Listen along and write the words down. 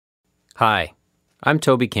Hi, I'm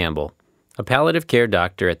Toby Campbell, a palliative care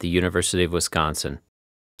doctor at the University of Wisconsin.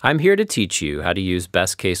 I'm here to teach you how to use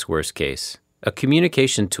Best Case, Worst Case, a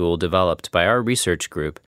communication tool developed by our research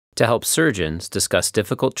group to help surgeons discuss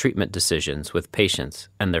difficult treatment decisions with patients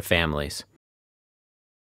and their families.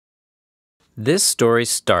 This story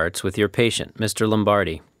starts with your patient, Mr.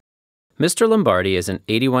 Lombardi. Mr. Lombardi is an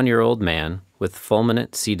 81-year-old man with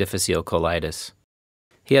fulminant C. difficile colitis.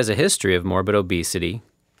 He has a history of morbid obesity,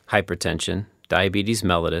 hypertension, diabetes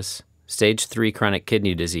mellitus, stage 3 chronic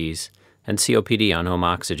kidney disease, and COPD on home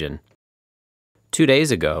oxygen. 2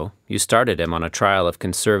 days ago, you started him on a trial of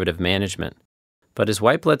conservative management, but his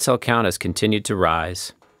white blood cell count has continued to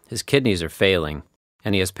rise, his kidneys are failing,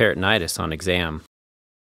 and he has peritonitis on exam.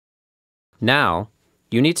 Now,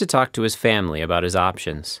 you need to talk to his family about his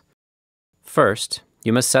options. First,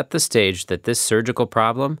 you must set the stage that this surgical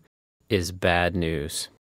problem is bad news.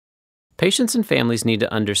 Patients and families need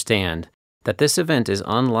to understand that this event is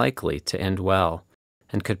unlikely to end well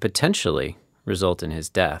and could potentially result in his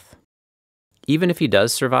death. Even if he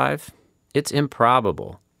does survive, it's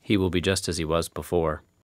improbable he will be just as he was before.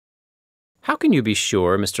 How can you be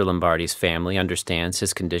sure Mr. Lombardi's family understands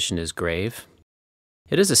his condition is grave?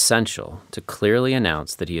 It is essential to clearly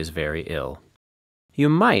announce that he is very ill. You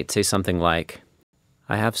might say something like,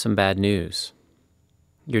 "I have some bad news.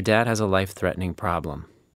 Your dad has a life-threatening problem.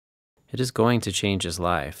 It is going to change his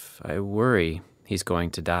life. I worry he's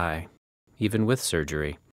going to die, even with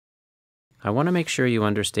surgery. I want to make sure you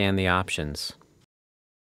understand the options."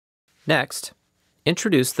 Next,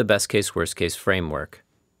 introduce the best case, worst case framework.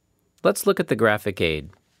 Let's look at the graphic aid.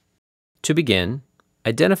 To begin,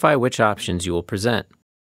 identify which options you will present.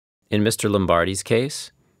 In Mr. Lombardi's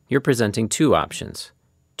case, you're presenting two options,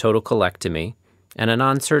 total colectomy and a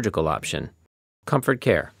non-surgical option, comfort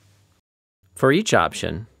care. For each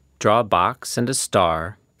option, draw a box and a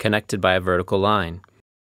star connected by a vertical line.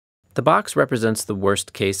 The box represents the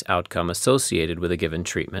worst case outcome associated with a given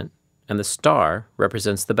treatment, and the star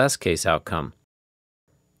represents the best case outcome.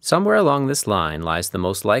 Somewhere along this line lies the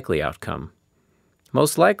most likely outcome.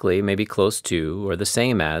 Most likely may be close to or the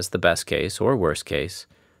same as the best case or worst case,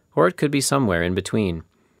 or it could be somewhere in between.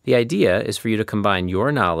 The idea is for you to combine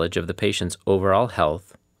your knowledge of the patient's overall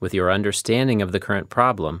health with your understanding of the current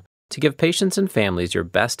problem to give patients and families your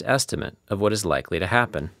best estimate of what is likely to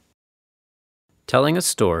happen. Telling a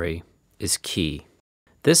story is key.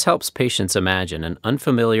 This helps patients imagine an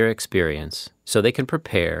unfamiliar experience so they can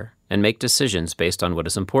prepare and make decisions based on what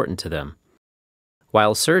is important to them.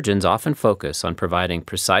 While surgeons often focus on providing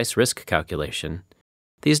precise risk calculation,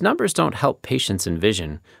 these numbers don't help patients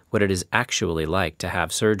envision what it is actually like to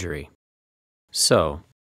have surgery. So,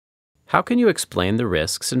 how can you explain the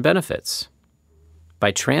risks and benefits?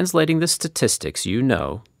 By translating the statistics you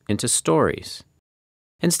know into stories.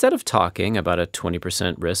 Instead of talking about a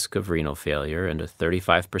 20% risk of renal failure and a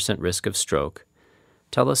 35% risk of stroke,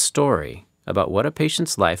 tell a story about what a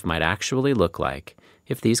patient's life might actually look like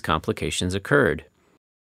if these complications occurred.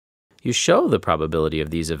 You show the probability of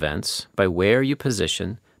these events by where you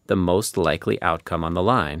position the most likely outcome on the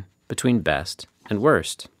line between best and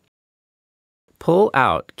worst. Pull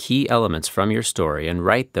out key elements from your story and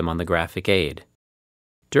write them on the graphic aid.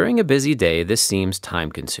 During a busy day, this seems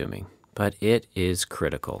time-consuming, but it is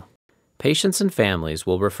critical. Patients and families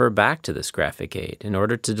will refer back to this graphic aid in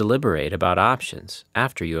order to deliberate about options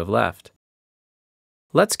after you have left.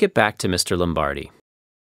 Let's get back to Mr. Lombardi.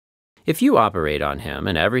 If you operate on him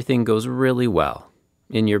and everything goes really well,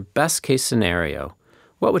 in your best-case scenario,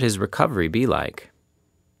 what would his recovery be like?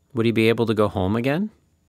 Would he be able to go home again?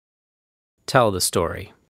 Tell the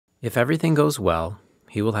story. If everything goes well,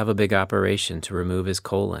 he will have a big operation to remove his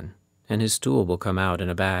colon, and his stool will come out in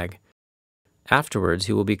a bag. Afterwards,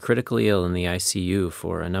 he will be critically ill in the ICU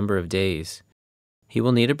for a number of days. He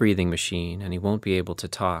will need a breathing machine, and he won't be able to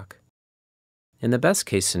talk. In the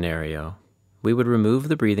best-case scenario, we would remove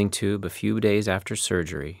the breathing tube a few days after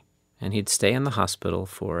surgery, and he'd stay in the hospital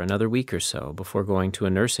for another week or so before going to a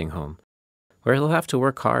nursing home, where he'll have to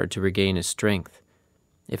work hard to regain his strength.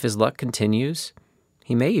 If his luck continues,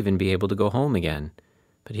 he may even be able to go home again,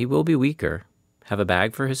 but he will be weaker, have a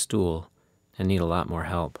bag for his stool, and need a lot more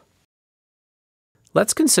help.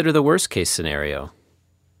 Let's consider the worst-case scenario.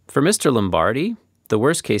 For Mr. Lombardi, the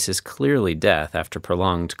worst case is clearly death after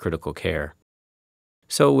prolonged critical care.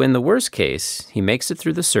 So in the worst case, he makes it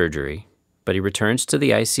through the surgery, but he returns to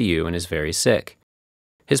the ICU and is very sick.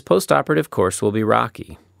 His postoperative course will be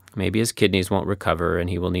rocky. Maybe his kidneys won't recover and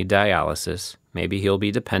he will need dialysis. Maybe he'll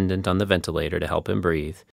be dependent on the ventilator to help him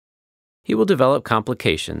breathe. He will develop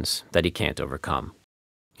complications that he can't overcome.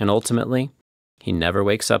 And ultimately, he never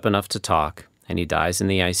wakes up enough to talk and he dies in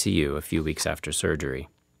the ICU a few weeks after surgery.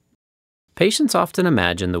 Patients often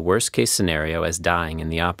imagine the worst-case scenario as dying in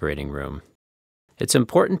the operating room. It's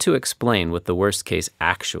important to explain what the worst case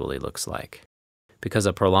actually looks like, because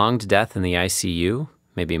a prolonged death in the ICU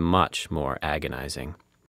may be much more agonizing.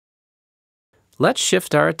 Let's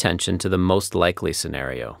shift our attention to the most likely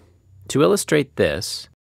scenario. To illustrate this,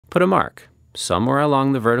 put a mark somewhere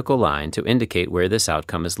along the vertical line to indicate where this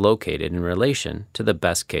outcome is located in relation to the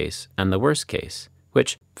best case and the worst case,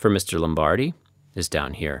 which, for Mr. Lombardi, is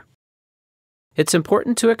down here. It's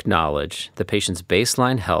important to acknowledge the patient's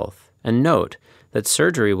baseline health and note that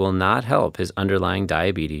surgery will not help his underlying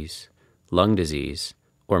diabetes, lung disease,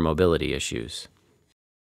 or mobility issues.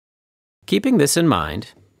 Keeping this in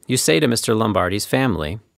mind, you say to Mr. Lombardi's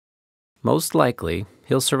family, most likely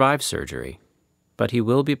he'll survive surgery, but he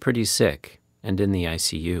will be pretty sick and in the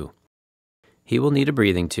ICU. He will need a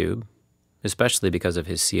breathing tube, especially because of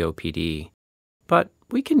his COPD, but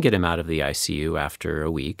we can get him out of the ICU after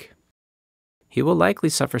a week. He will likely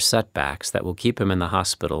suffer setbacks that will keep him in the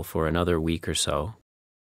hospital for another week or so.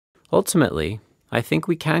 Ultimately, I think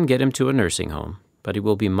we can get him to a nursing home, but he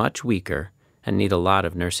will be much weaker and need a lot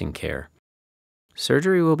of nursing care.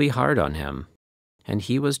 Surgery will be hard on him, and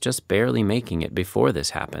he was just barely making it before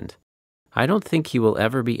this happened. I don't think he will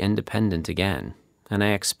ever be independent again, and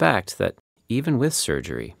I expect that even with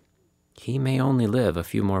surgery, he may only live a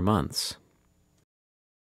few more months.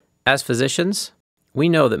 As physicians, we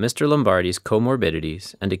know that Mr. Lombardi's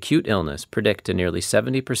comorbidities and acute illness predict a nearly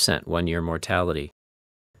 70% one-year mortality.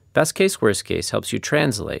 Best case, worst case helps you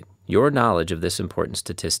translate your knowledge of this important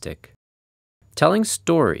statistic. Telling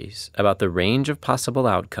stories about the range of possible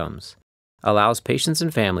outcomes allows patients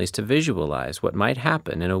and families to visualize what might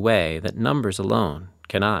happen in a way that numbers alone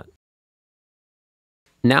cannot.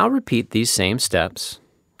 Now repeat these same steps,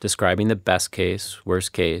 describing the best case,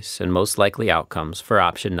 worst case, and most likely outcomes for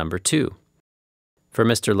option number 2. For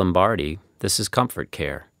Mr. Lombardi, this is comfort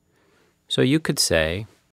care. So you could say,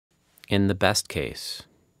 in the best case,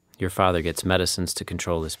 your father gets medicines to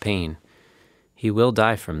control his pain. He will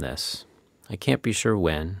die from this. I can't be sure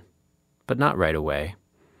when, but not right away.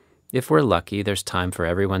 If we're lucky, there's time for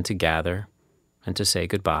everyone to gather and to say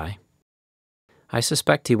goodbye. I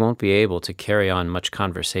suspect he won't be able to carry on much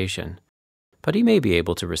conversation, but he may be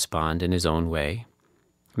able to respond in his own way,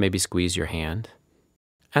 maybe squeeze your hand,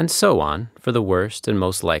 and so on for the worst and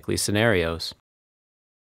most likely scenarios.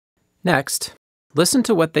 Next, listen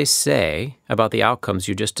to what they say about the outcomes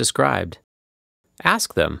you just described.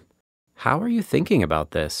 Ask them, how are you thinking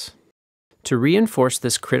about this? To reinforce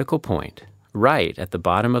this critical point, write at the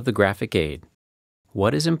bottom of the graphic aid,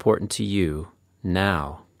 what is important to you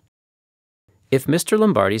now? If Mr.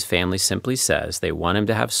 Lombardi's family simply says they want him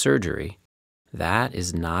to have surgery, that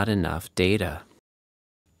is not enough data.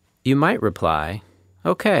 You might reply,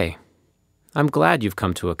 okay, I'm glad you've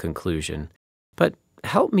come to a conclusion, but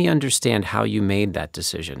help me understand how you made that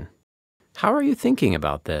decision. How are you thinking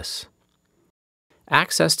about this?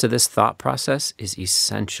 Access to this thought process is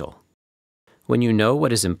essential. When you know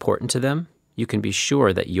what is important to them, you can be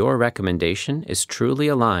sure that your recommendation is truly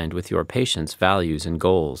aligned with your patient's values and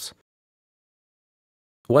goals.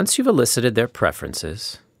 Once you've elicited their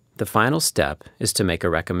preferences, the final step is to make a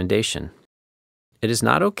recommendation. It is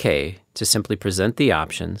not okay to simply present the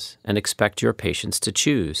options and expect your patients to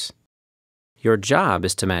choose. Your job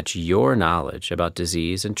is to match your knowledge about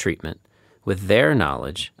disease and treatment with their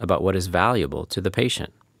knowledge about what is valuable to the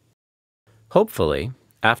patient. Hopefully,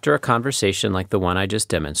 after a conversation like the one I just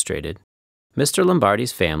demonstrated, Mr.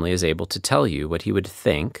 Lombardi's family is able to tell you what he would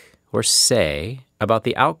think or say about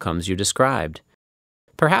the outcomes you described.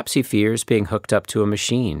 Perhaps he fears being hooked up to a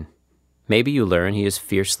machine. Maybe you learn he is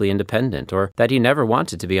fiercely independent or that he never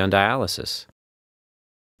wanted to be on dialysis.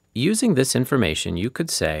 Using this information, you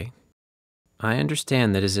could say, I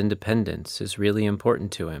understand that his independence is really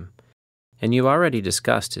important to him, and you already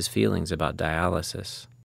discussed his feelings about dialysis.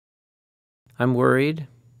 I'm worried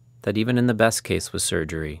that even in the best case with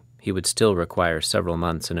surgery, he would still require several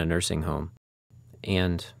months in a nursing home,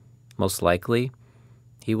 and, most likely,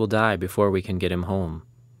 he will die before we can get him home.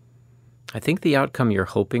 I think the outcome you're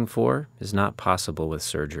hoping for is not possible with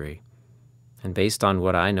surgery, and based on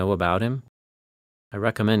what I know about him, I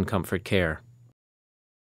recommend comfort care.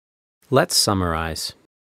 Let's summarize.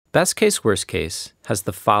 Best case, worst case has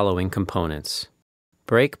the following components.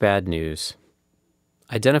 Break bad news.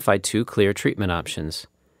 Identify 2 clear treatment options.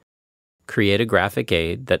 Create a graphic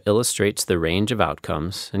aid that illustrates the range of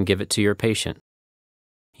outcomes and give it to your patient.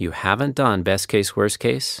 You haven't done best case, worst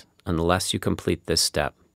case unless you complete this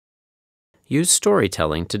step. Use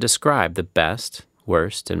storytelling to describe the best,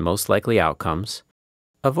 worst, and most likely outcomes,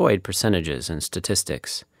 Avoid percentages and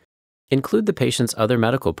statistics. Include the patient's other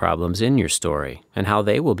medical problems in your story and how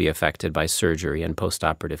they will be affected by surgery and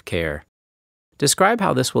postoperative care. Describe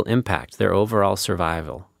how this will impact their overall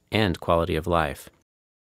survival and quality of life.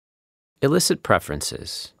 Elicit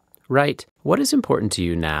preferences. Write, "What is important to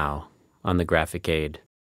you now?" on the graphic aid,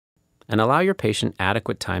 and allow your patient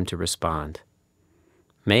adequate time to respond.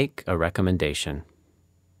 Make a recommendation.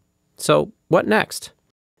 So, what next?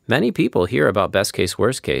 Many people hear about best case,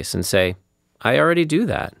 worst case and say, "I already do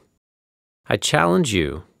that." I challenge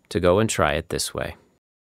you to go and try it this way.